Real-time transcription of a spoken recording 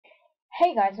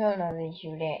Hey guys, my name is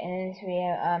Juliet, and in this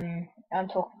video,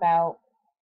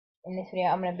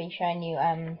 I'm gonna be showing you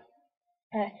an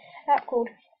app called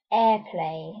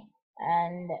Airplay,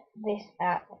 and this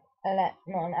app, not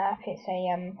an app, it's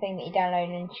a thing that you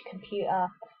download into your computer.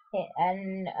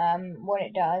 What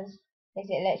it does is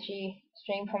it lets you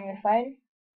stream from your phone.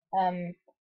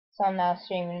 So I'm now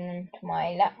streaming to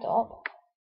my laptop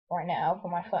right now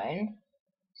from my phone.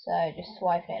 So just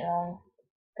swipe it along,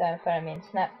 go and follow me on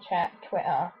Snapchat,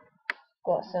 Twitter.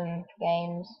 Got some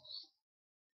games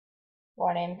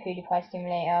running, PewDiePie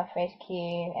Simulator,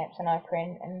 FaceQ, Epson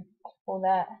iPrint, and all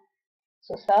that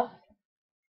sort of stuff.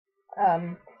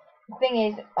 The thing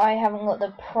is, I haven't got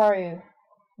the Pro,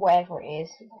 whatever it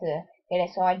is, to get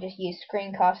it, so I just use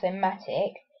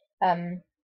Screencast-O-Matic,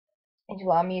 is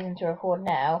what I'm using to record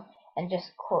now, and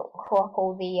just crop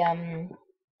all the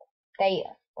data,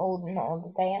 not all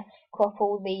the data, crop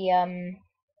all the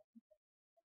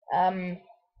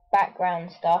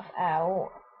background stuff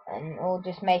out, and I'll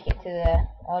just make it to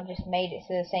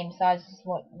the same size as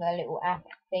what the little app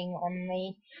thing on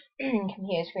the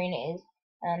computer screen is.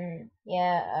 And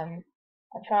yeah,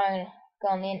 I'll try and go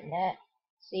on the internet,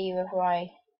 see whether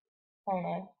I don't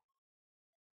know.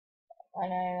 I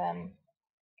know, I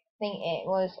think it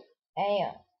was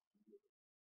a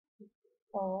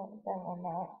oh, don't want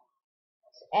that.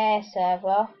 It's Air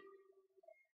server.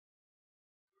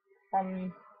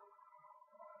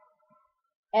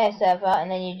 Air server,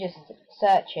 and then you just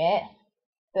search it.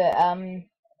 But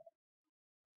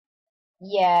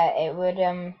yeah, it would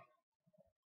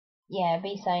yeah,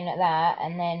 be something like that,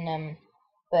 and then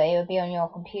but it would be on your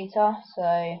computer.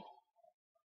 So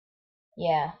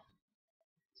yeah,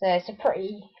 so it's a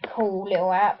pretty cool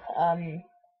little app.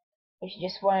 If you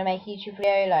just want to make a YouTube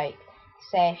video, like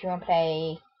say if you want to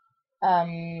play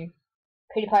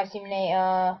PewDiePie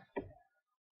Simulator.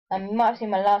 You might have seen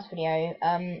my last video.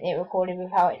 It recorded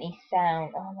without any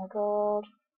sound. Oh my god,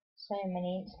 so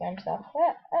many Instagram stuff.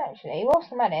 Yeah, actually,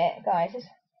 whilst I'm at it, guys, let's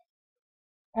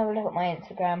have a look at my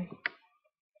Instagram.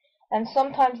 And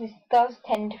sometimes this does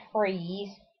tend to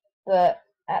freeze, but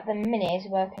at the minute it's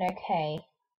working okay.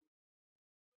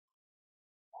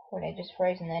 Well, it just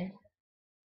frozen then.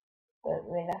 But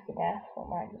we're lucky there. What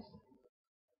might just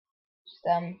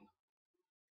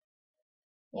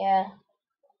yeah.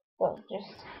 But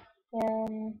just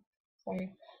some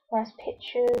nice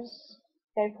pictures,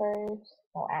 GoPros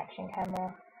or action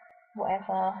camera,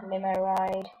 whatever, limo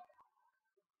ride.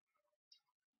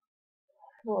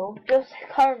 Well, just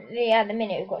currently at the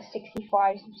minute we've got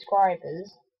 65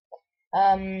 subscribers.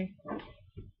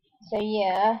 So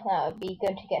yeah, that would be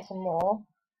good to get some more.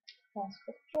 Nice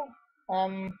picture.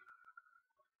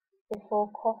 Before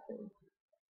coffee.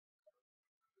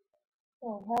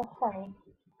 Oh, how funny.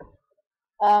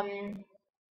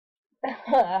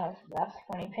 That's a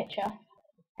funny picture.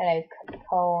 Hello,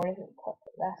 Cole.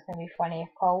 That's gonna be funny if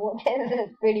Cole watches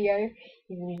this video.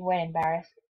 He's gonna be well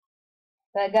embarrassed.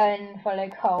 But go and follow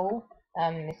Cole.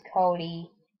 It's Cole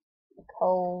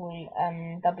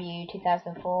W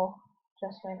 2004.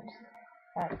 Just went.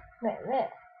 Right,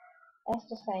 look. Let's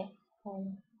just say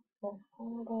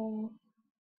recording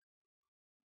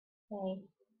a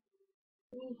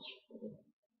YouTube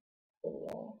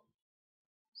video.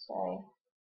 So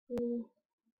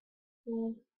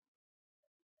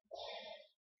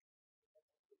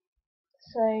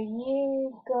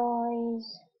you guys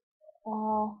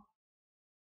are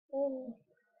in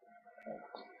it.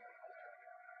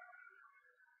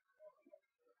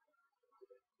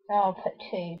 Oh, I'll put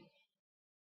 2.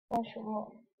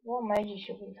 What emoji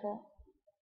should we put?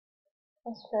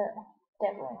 Let's put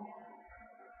devil.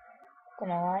 Don't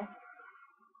know why.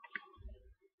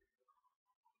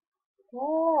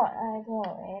 What I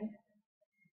got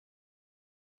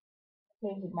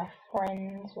these are my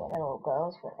friends, well they're all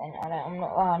girls, but then I'm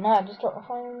not, oh no, I just dropped my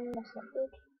phone, that's not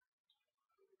good.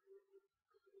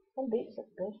 Them boots look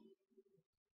good.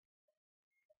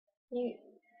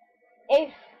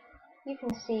 If you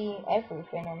can see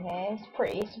everything on here, it's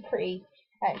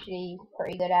actually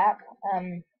pretty good app.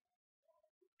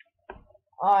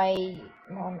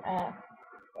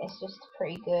 It's just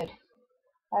pretty good.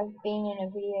 I've been in a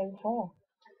video before.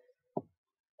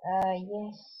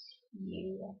 Yes,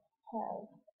 you have.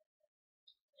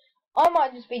 I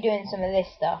might just be doing some of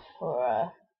this stuff for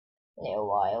a little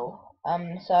while.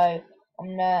 So I'm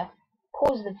gonna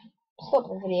stop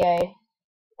the video,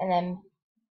 and then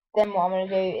what I'm gonna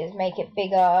do is make it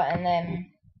bigger, and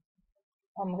then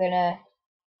what I'm gonna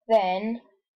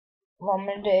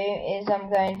do is I'm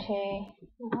going to,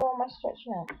 what am I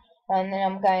stretching out? And then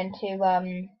I'm going to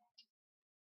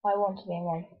I want to be in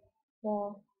one.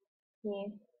 Well,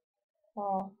 you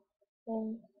are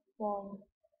this one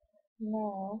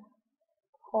now,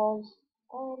 because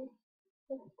I'm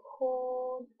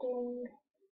recording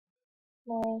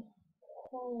my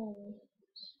phone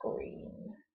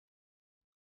screen.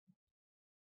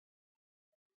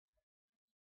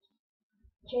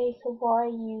 Jacob, why are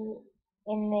you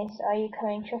in this? Are you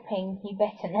going shopping? You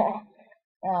better not.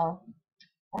 Oh,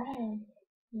 I don't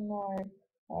know.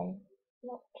 I'm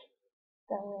not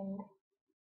going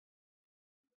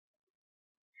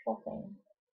shopping.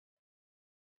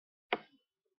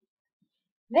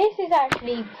 This is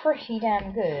actually pretty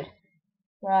damn good.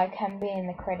 Where I can be in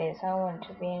the credits. I want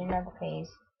to be in another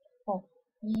piece. Oh,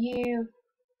 you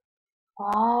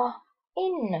are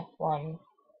in one.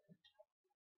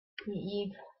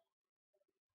 You've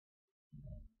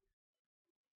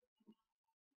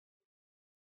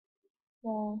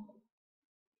done.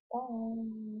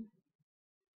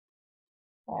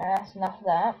 Right, that's enough of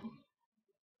that.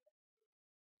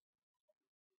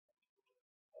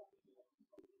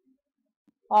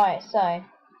 Alright, so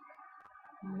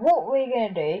what we're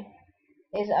gonna do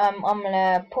is I'm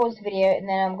gonna pause the video and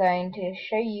then I'm going to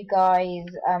show you guys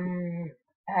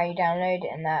how you download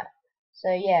it and that.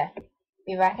 So yeah,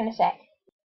 be back in a sec.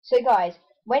 So guys,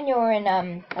 when you're in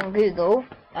on Google,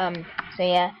 so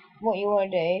yeah, what you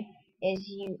want to do is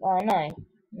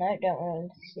no, don't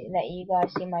want to let you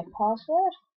guys see my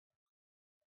password.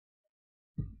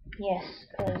 Yes,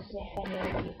 because if any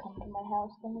of you come to my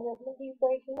house, then they'll be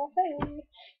breaking my phone.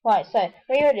 Right, so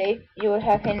what you will do, you will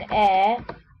type in air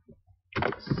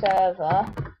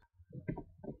server,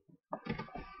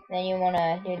 then you want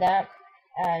to do that,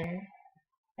 and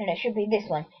it should be this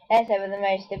one, air server, the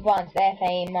most advanced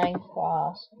Airplay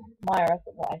Minecraft, whatever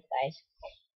that is.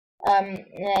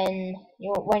 Then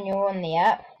when you're on the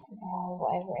app, or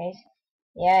whatever it is,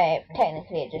 yeah,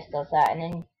 technically it just does that, and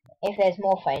then if there's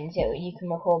more phones, you can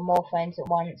record more phones at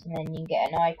once, and then you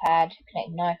get an iPad, connect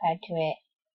an iPad to it.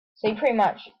 So you pretty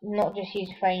much not just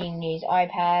use a phone, you can use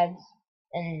iPads,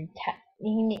 and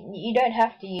you don't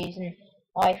have to use an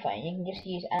iPhone, you can just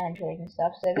use Android and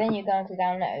stuff. So then you're going to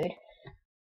download,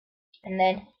 and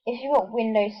then if you've got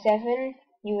Windows 7,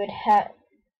 you would have,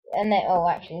 and then, oh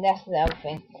actually that's the other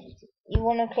thing, you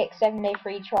want to click 7-day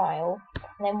free trial,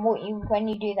 and then when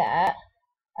you do that,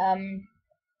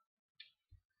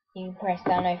 you press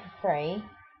download for free,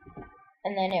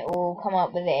 and then it will come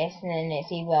up with this, and then it's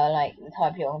either like the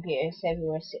type of your computer, so if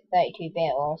you're a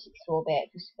 32-bit or 64-bit,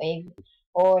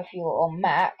 or if you're on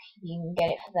Mac, you can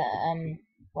get it for that,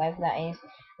 whatever that is,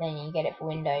 then you get it for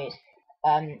Windows.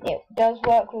 It does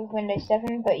work with Windows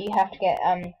 7, but you have to get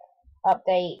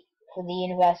update for the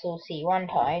Universal C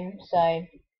runtime, so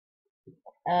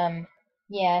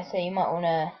yeah, so you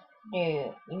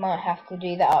might have to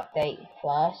do the update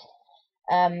first.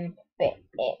 But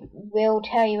it will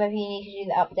tell you whether you need to do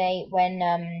the update when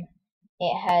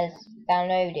it has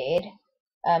downloaded,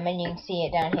 and you can see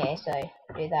it down here. So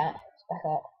do that. It's back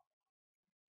up.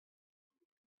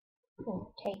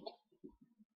 Ooh, Tate.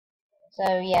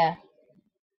 So yeah,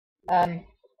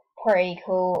 pretty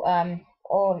cool.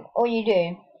 All you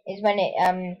do is when it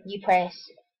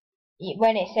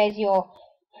when it says your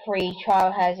free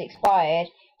trial has expired,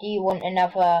 do you want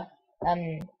another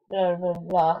blah blah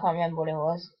blah, I can't remember what it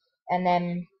was, and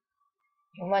then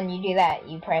when you do that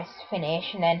you press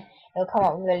finish, and then it'll come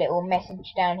up with a little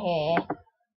message down here,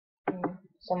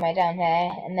 somewhere down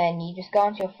here, and then you just go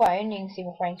onto your phone. You can see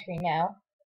my phone screen now,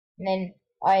 and then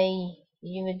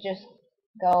you would just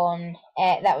go on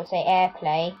that would say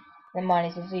Airplay, then mine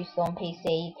is a Zeus on PC.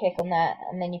 You click on that,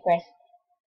 and then you press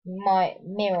my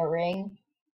mirroring,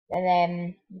 and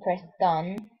then you press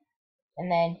done,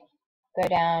 and then go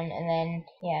down, and then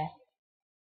yeah,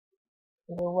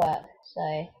 it will work.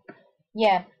 So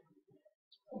yeah,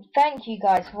 thank you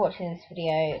guys for watching this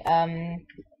video.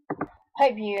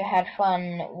 Hope you had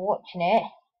fun watching it.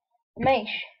 Make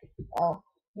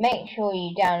sure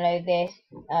you download this.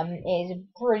 It is a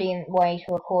brilliant way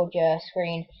to record your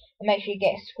screen. And make sure you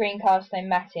get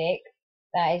Screencast-O-Matic.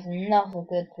 That is not a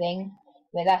good thing,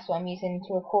 but that's what I'm using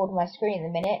to record my screen at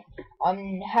the minute.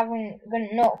 I'm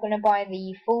not gonna buy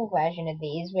the full version of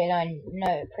these, but I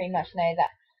pretty much know that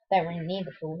I don't really need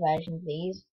the full version of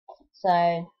these.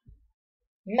 So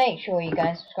make sure you go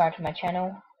and subscribe to my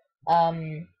channel.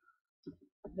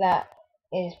 That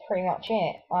is pretty much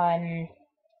it.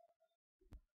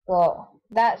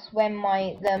 That's when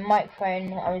the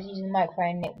microphone, I was using the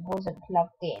microphone, it wasn't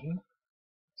plugged in.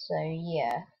 So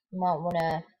yeah, might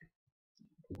wanna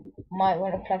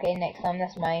plug it in next time.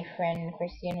 That's my friend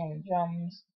Christian on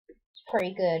drums. It's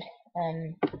pretty good.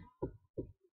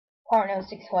 Currently with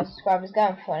 65 subscribers. Go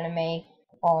and follow me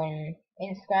on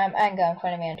Instagram and go and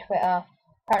follow me on Twitter.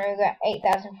 Currently we've got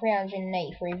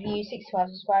 8,383 views, 65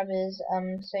 subscribers.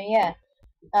 So yeah.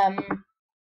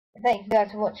 Thank you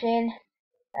guys for watching,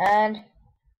 and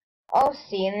I'll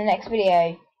see you in the next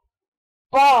video.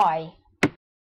 Bye!